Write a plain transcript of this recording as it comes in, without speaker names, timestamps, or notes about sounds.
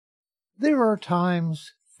There are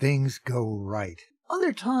times things go right.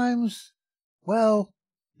 Other times, well,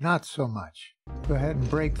 not so much. Go ahead and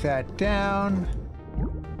break that down.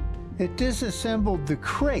 It disassembled the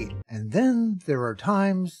crate. And then there are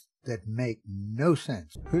times that make no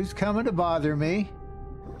sense. Who's coming to bother me?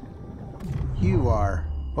 You are.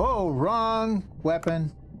 Oh, wrong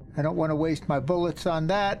weapon. I don't want to waste my bullets on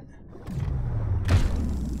that.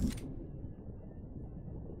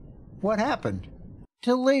 What happened?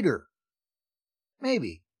 Till later.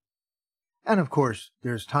 Maybe. And of course,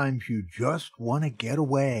 there's times you just want to get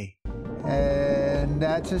away. And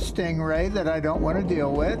that's a stingray that I don't want to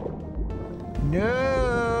deal with.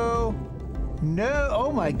 No! No!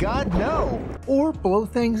 Oh my God, no! Or blow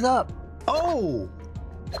things up. Oh!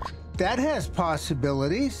 That has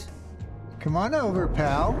possibilities. Come on over,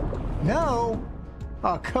 pal. No!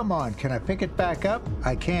 Oh, come on. Can I pick it back up?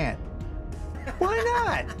 I can't. Why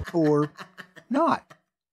not? Or not.